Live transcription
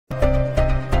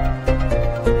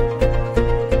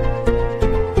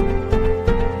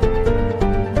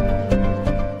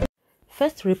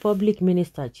First Republic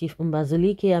Minister Chief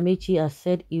Mbazulike Ameachi has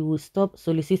said he will stop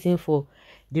soliciting for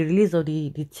the release of the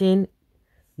detained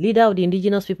leader of the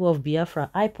indigenous people of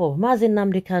Biafra, Ipob,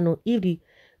 Nnamdi, if the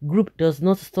group does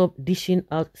not stop dishing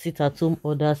out sit-at-home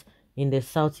orders in the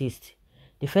southeast.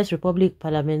 The First Republic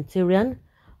parliamentarian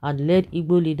had led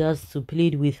Igbo leaders to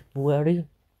plead with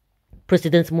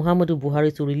President Muhammadu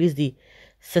Buhari to release the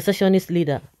secessionist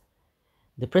leader.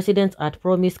 The president had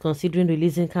promised considering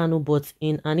releasing Kanu, but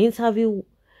in an interview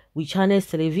with Channels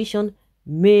Television,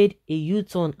 made a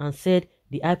U-turn and said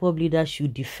the Ipob leader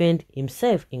should defend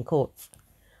himself in court.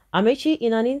 Ameachi,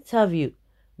 in an interview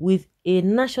with a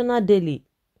national daily,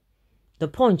 The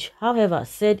Punch, however,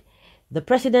 said the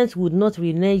president would not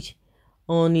renege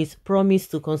on his promise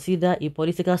to consider a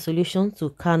political solution to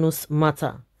Kanu's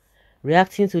matter.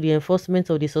 Reacting to the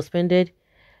enforcement of the suspended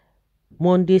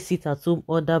Monday sit-at-home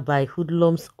order by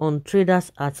hoodlums on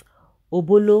traders at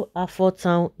Obolo Afo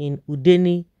town in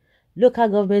Udeni, local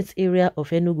government area of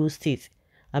Enugu State,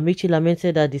 Ameachi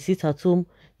lamented that the sit-at-home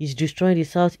is destroying the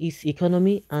southeast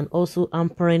economy and also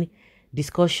hampering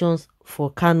discussions for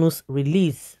Kanu's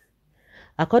release.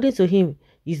 According to him,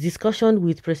 his discussion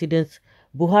with President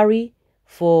Buhari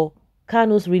for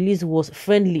Kanu's release was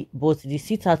friendly, but the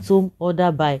sit-at-home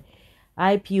order by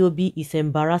IPOB is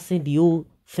embarrassing the whole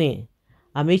thing.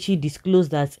 Ameachi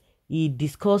disclosed that he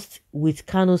discussed with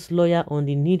Kanu's lawyer on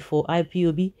the need for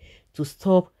IPOB to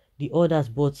stop the orders,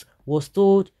 but was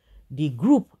told the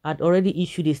group had already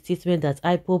issued a statement that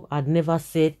Ipob had never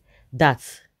said that.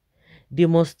 They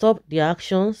must stop their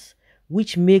actions,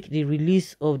 which make the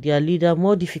release of their leader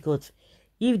more difficult.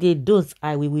 If they don't,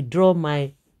 I will withdraw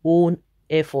my own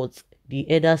efforts, the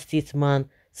elder statesman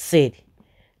said.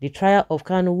 The trial of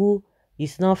Kanu, who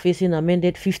is now facing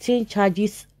amended 15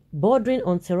 charges bordering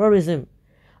on terrorism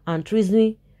and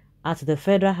treason at the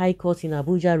Federal High Court in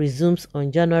Abuja, resumes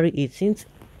on January 18th,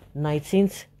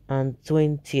 19th, and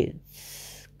 20th.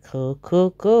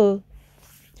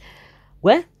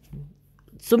 Well,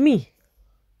 to me,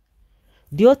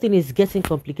 the whole thing is getting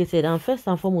complicated, and first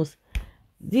and foremost,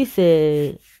 this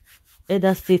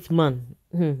elder statesman,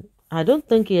 I don't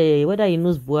think whether he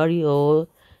knows Buhari or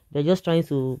they're just trying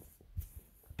to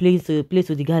play to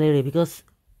the gallery, because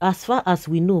as far as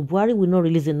we know, Buhari will not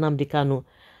release Nnamdi Kanu,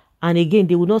 and again,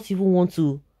 they will not even want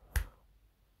to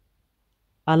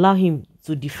allow him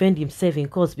to defend himself in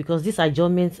court, because these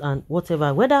adjournments and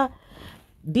whatever, whether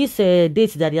this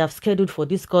date that they have scheduled for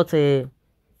this court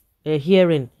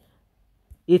hearing,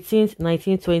 18th,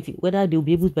 19th, 20th, whether they will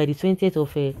be able by the 20th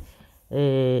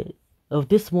of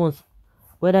this month,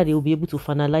 whether they will be able to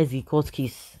finalize the court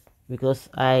case, because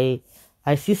I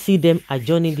still see them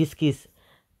adjourning this case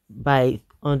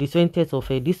on the 20th of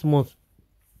this month.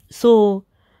 So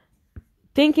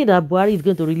thinking that Buhari is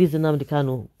going to release Nnamdi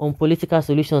Kanu on political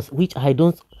solutions, which I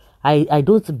don't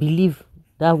believe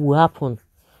that will happen.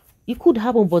 It could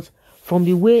happen, but from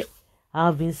the way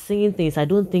I've been seeing things, I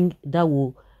don't think that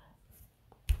will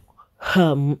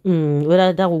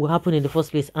whether that will happen in the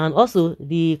first place. And also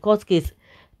the court case,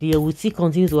 they will still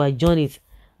continue to adjourn it.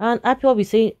 And IPOB is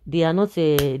saying they are not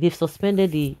they've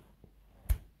suspended the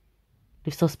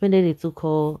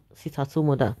so-called sit-at-home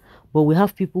order, but we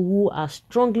have people who are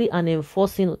strongly and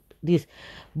enforcing this.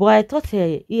 But I thought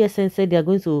ESN said they are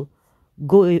going to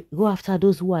go after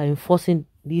those who are enforcing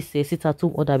this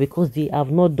sit-at-home order, because they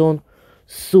have not done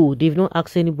so. They've not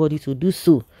asked anybody to do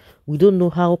so. We don't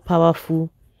know how powerful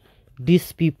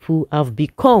these people have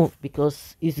become,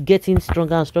 because it's getting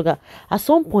stronger and stronger. At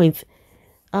some point,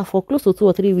 for close to 2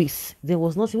 or 3 weeks, there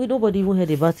was nothing. Nobody even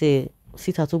heard about a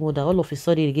sit-at-home order. All of a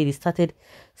sudden, again, it started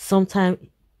sometime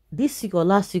this week or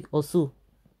last week or so.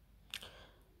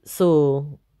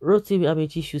 So Rotimi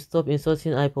Ameachi should stop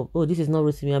insulting Ipob. Oh, this is not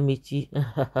Rotimi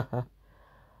Ameachi.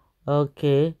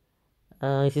 Okay,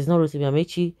 it is not Rotimi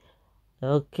Ameachi.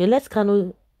 Okay, let's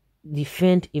Kanu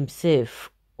defend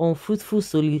himself. Unfruitful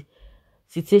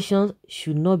solicitations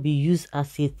should not be used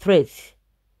as a threat.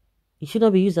 It should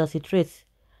not be used as a threat.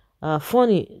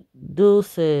 Funny,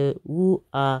 those who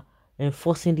are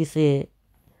enforcing this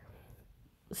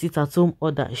sit-at-home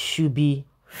order should be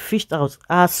fished out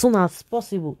as soon as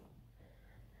possible.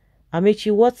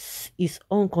 Ameachi, what is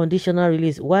unconditional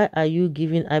release? Why are you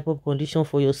giving Ipob condition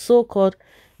for your so-called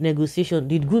negotiation?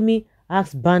 Did Gumi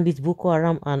ask bandits, Boko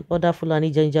Haram and other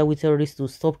Fulani Janjaweed terrorists to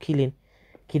stop killing,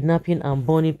 kidnapping and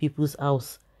burning people's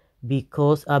house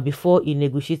because before he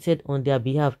negotiated on their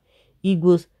behalf?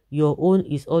 Igbos, your own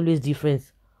is always different.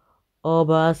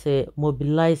 Obas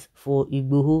mobilized for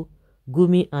Igboho,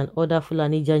 Gumi and other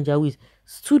Fulani Janjaweed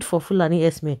stood for Fulani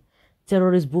Esme,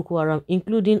 terrorist Boko Haram,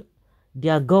 including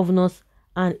their governors,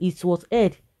 and it was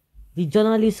aired The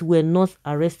journalists were not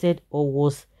arrested, or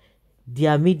was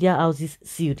their media houses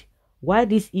sealed? Why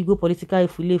these ego political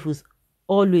fools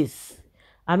always?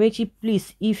 Amechi,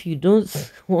 please, if you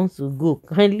don't want to go,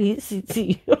 kindly sit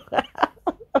in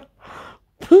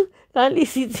kindly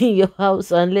sit in your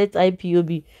house and let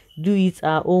IPOB do it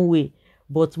our own way.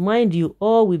 But mind you,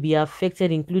 all will be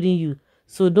affected, including you.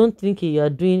 So don't think you are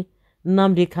doing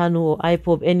Nnamdi Kanu or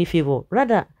Ipob any favor.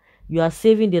 Rather, you are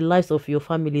saving the lives of your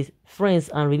families, friends,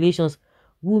 and relations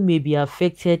who may be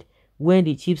affected when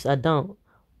the chips are down.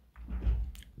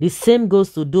 The same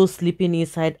goes to those sleeping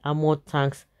inside armored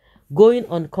tanks, going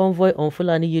on convoy on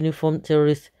Fulani uniform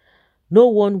terrorists. No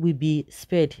one will be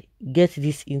spared. Get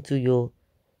this into your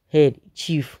head,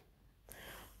 chief.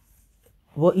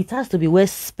 But it has to be well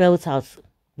spelled out,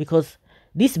 because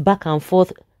this back and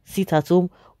forth sit at home,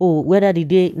 oh, whether the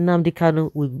day Nnamdi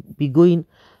Kanu will be going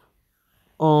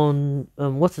on,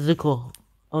 what is it called,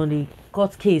 on the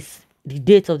court case, the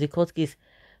date of the court case,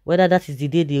 whether that is the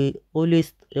day they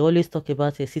always talk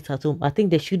about a sit at home. I think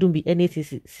there shouldn't be anything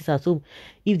sit at home.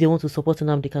 If they want to support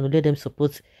Nnamdi Kanu, let them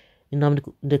support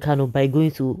Nnamdi Kanu by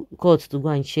going to court to go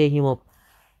and cheer him up.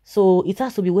 So it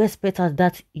has to be well spelled out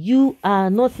that you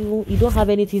don't have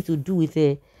anything to do with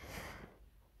a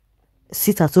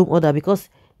sit at home order, because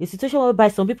the situation whereby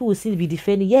some people will still be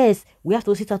defending, yes, we have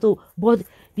to sit at home, but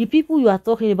the people you are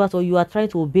talking about, or you are trying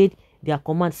to obey their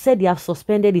command, said they have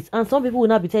suspended it, and some people will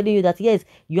not be telling you that yes,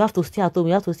 you have to stay at home,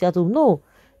 you have to stay at home. No,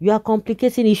 you are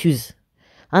complicating issues,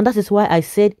 and that is why I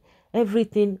said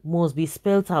everything must be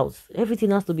spelled out. Everything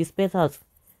has to be spelled out.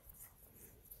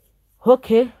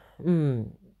 Okay.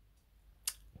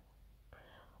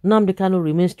 Nnamdi Kanu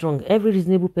remains strong. Every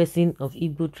reasonable person of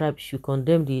Igbo tribe should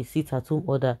condemn the sit-at-home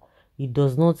order. It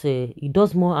does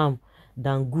more harm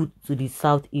than good to the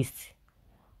southeast.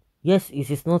 Yes,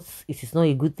 it is not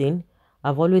a good thing.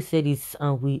 I've always said this,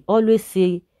 and we always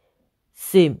say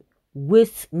same.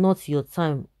 Waste not your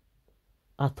time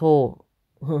at all.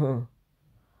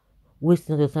 Waste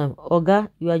not your time. Oga,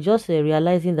 you are just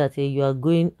realizing that you are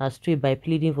going astray by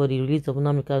pleading for the release of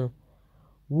Nnamdi Kanu,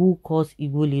 who caused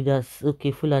Igbo leaders,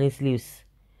 okay, Fulani slaves.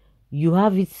 You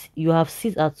have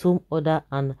sit at home order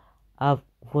and have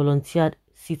volunteered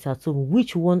sit at home.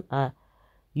 Which one are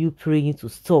you praying to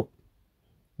stop?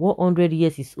 100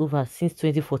 years is over since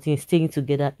 2014 staying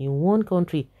together in one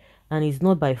country, and it's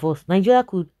not by force. Nigeria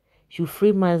should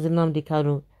free Nnamdi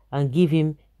Kanu and give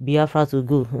him Biafra to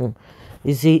go.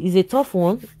 It's a tough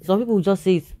one. Some people just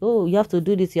say, oh, you have to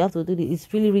do this, you have to do this.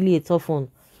 It's really, really a tough one,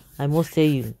 I must tell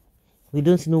you. We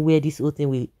don't know where this whole thing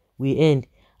will end.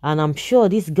 And I'm sure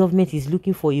this government is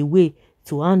looking for a way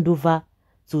to hand over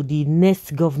to the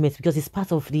next government, because it's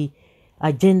part of the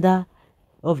agenda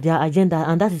of their agenda.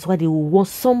 And that is why they will want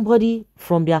somebody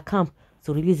from their camp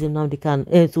to release Nnamdi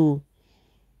Kanu,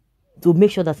 to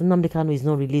make sure that Nnamdi Kanu is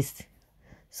not released.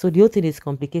 So the whole thing is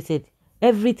complicated.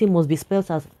 Everything must be spelled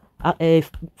out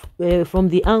from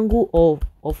the angle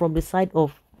or from the side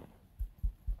of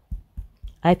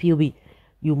IPOB.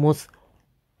 You must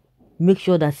make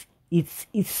sure that it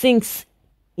sinks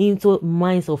into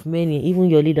minds of many, even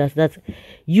your leaders, that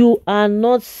you are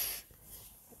not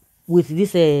with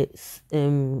this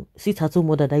sit-at-home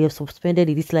order that you have suspended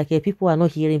it. It's like people are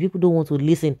not hearing, people don't want to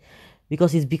listen,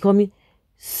 because it's becoming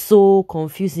so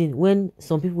confusing when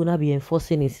some people will not be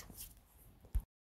enforcing it.